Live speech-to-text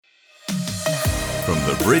From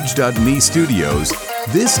the Bridge.me studios,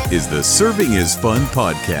 this is the Serving is Fun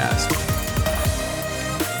podcast.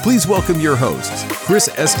 Please welcome your hosts, Chris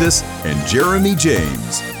Estes and Jeremy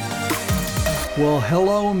James. Well,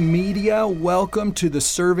 hello, media. Welcome to the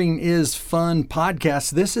Serving is Fun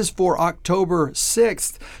podcast. This is for October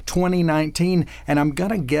 6th, 2019, and I'm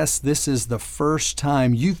going to guess this is the first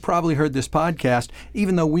time you've probably heard this podcast,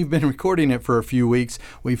 even though we've been recording it for a few weeks.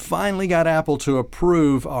 We finally got Apple to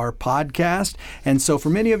approve our podcast, and so for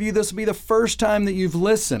many of you, this will be the first time that you've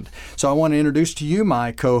listened. So I want to introduce to you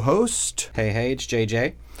my co-host. Hey, it's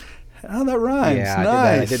JJ. Oh, that rhymes. Yeah,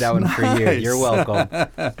 nice. I did that one for you. You're welcome.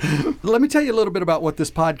 Let me tell you a little bit about what this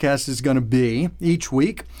podcast is going to be. Each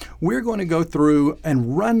week, we're going to go through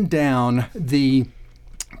and run down the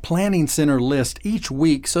Planning Center list each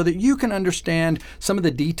week so that you can understand some of the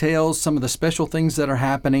details, some of the special things that are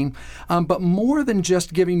happening. But more than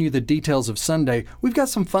just giving you the details of Sunday, we've got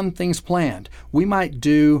some fun things planned. We might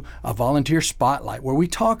do a volunteer spotlight where we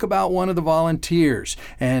talk about one of the volunteers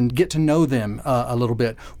and get to know them a little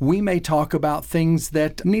bit. We may talk about things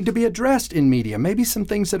that need to be addressed in media, maybe some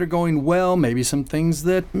things that are going well, maybe some things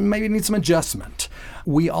that maybe need some adjustment.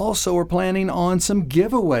 We also are planning on some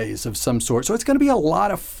giveaways of some sort. So it's going to be a lot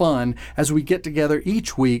of fun as we get together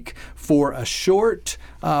each week for a short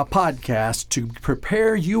podcast to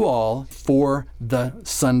prepare you all for the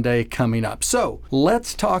Sunday coming up. So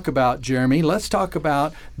let's talk about, Jeremy, let's talk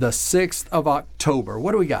about the 6th of October.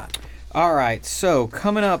 What do we got? All right, so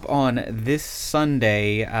coming up on this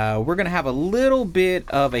Sunday, we're going to have a little bit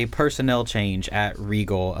of a personnel change at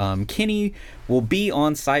Regal. Kenny will be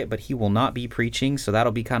on site, but he will not be preaching, so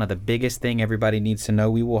that'll be kind of the biggest thing everybody needs to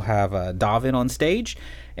know. We will have Davin on stage,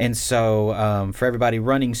 and so for everybody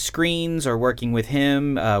running screens or working with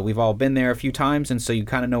him, we've all been there a few times, and so you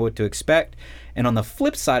kind of know what to expect. And on the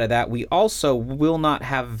flip side of that, we also will not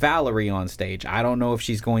have Valerie on stage. I don't know if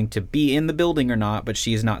she's going to be in the building or not, but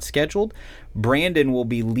she is not scheduled. Brandon will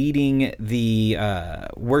be leading the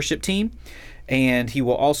worship team, and he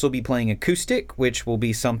will also be playing acoustic, which will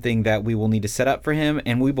be something that we will need to set up for him.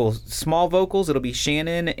 And we will, small vocals, it'll be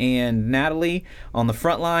Shannon and Natalie on the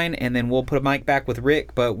front line, and then we'll put a mic back with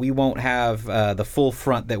Rick, but we won't have the full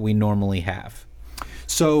front that we normally have.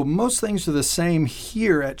 So most things are the same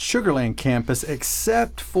here at Sugar Land campus,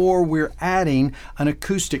 except for we're adding an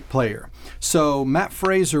acoustic player. So Matt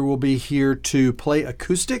Fraser will be here to play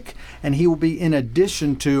acoustic, and he will be in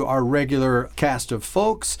addition to our regular cast of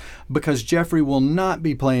folks, because Jeffrey will not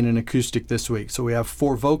be playing an acoustic this week. So we have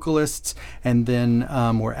 4 vocalists, and then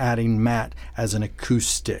we're adding Matt as an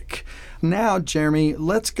acoustic. Now, Jeremy,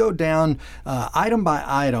 let's go down item by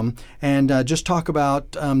item and just talk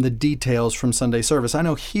about the details from Sunday service. I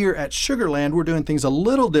know here at Sugar Land, we're doing things a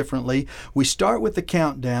little differently. We start with the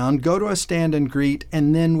countdown, go to a stand and greet,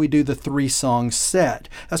 and then we do the 3-song set.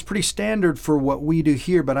 That's pretty standard for what we do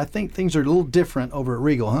here, but I think things are a little different over at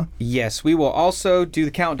Regal, huh? Yes, we will also do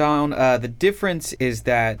the countdown. The difference is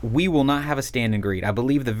that we will not have a stand and greet. I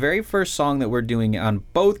believe the very first song that we're doing on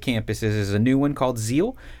both campuses is a new one called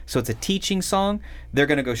Zeal. So it's a teaching song. They're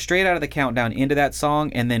going to go straight out of the countdown into that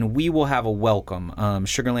song, and then we will have a welcome.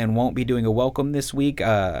 Sugar Land won't be doing a welcome this week.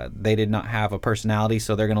 They did not have a personality,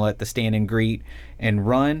 so they're going to let the stand and greet and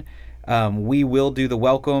run. We will do the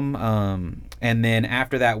welcome, and then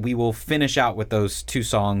after that, we will finish out with those 2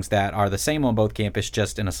 songs that are the same on both campus,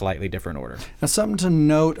 just in a slightly different order. Now, something to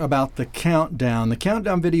note about the countdown. The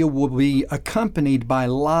countdown video will be accompanied by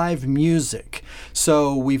live music.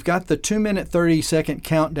 So we've got the 2-minute, 30-second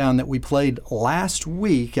countdown that we played last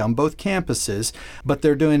week on both campuses, but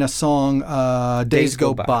they're doing a song, Days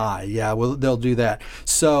Go By. Yeah, well, they'll do that.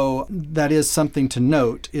 So that is something to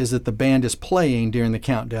note, is that the band is playing during the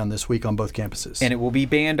countdown this week on both campuses. And it will be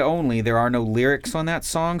band only. There are no lyrics on that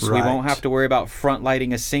song, so we won't have to worry about front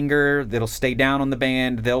lighting a singer. That'll stay down on the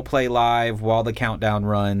band. They'll play live while the countdown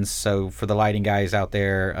runs. So for the lighting guys out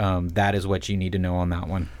there, that is what you need to know on that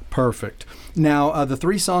one. Perfect. Now, the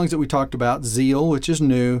 3 songs that we talked about, Zeal, which is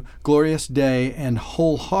new, Glorious Day, and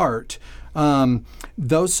Whole Heart,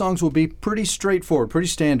 those songs will be pretty straightforward, pretty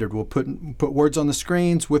standard. We'll put words on the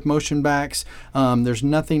screens with motion backs. There's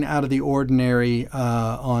nothing out of the ordinary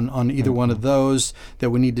on either one of those that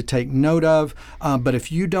we need to take note of. But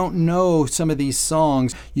if you don't know some of these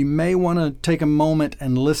songs, you may want to take a moment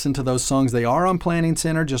and listen to those songs. They are on Planning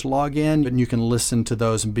Center. Just log in and you can listen to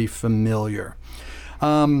those and be familiar.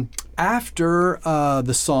 After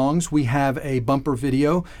the songs, we have a bumper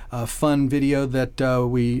video, a fun video that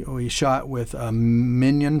we shot with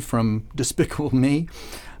Minion from Despicable Me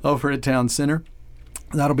over at Town Center.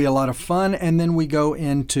 That'll be a lot of fun. And then we go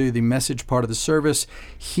into the message part of the service.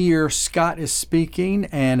 Here, Scott is speaking.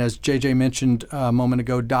 And as JJ mentioned a moment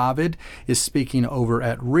ago, David is speaking over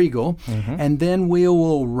at Regal. And then we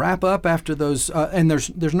will wrap up after those. And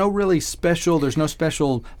there's no really special, there's no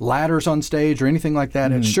special ladders on stage or anything like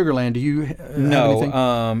that at Sugarland. Do you have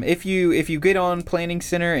anything? If you get on Planning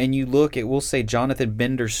Center and you look, it will say Jonathan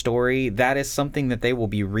Bender's story. That is something that they will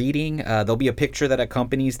be reading. There'll be a picture that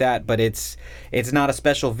accompanies that, but it's not a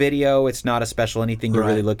special video. It's not a special anything you're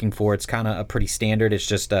really looking for. It's kind of a pretty standard. It's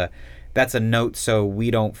just that's a note so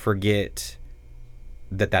we don't forget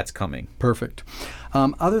that's coming. Perfect.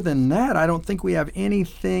 Other than that, I don't think we have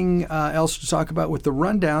anything else to talk about with the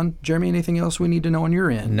rundown. Jeremy, anything else we need to know on your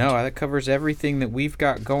end? No, that covers everything that we've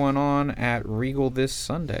got going on at Regal this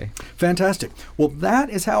Sunday. Fantastic. Well, that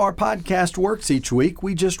is how our podcast works each week.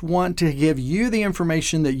 We just want to give you the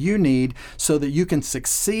information that you need so that you can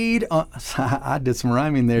succeed. I did some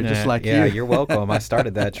rhyming there, just like you. Yeah, you're welcome. I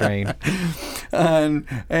started that train. and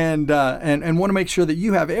want to make sure that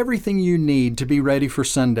you have everything you need to be ready for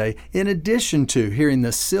Sunday, in addition to hearing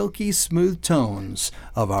the silky smooth tones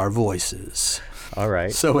of our voices. All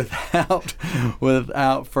right. So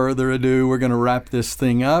without further ado, we're going to wrap this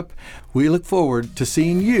thing up. We look forward to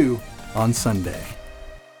seeing you on Sunday.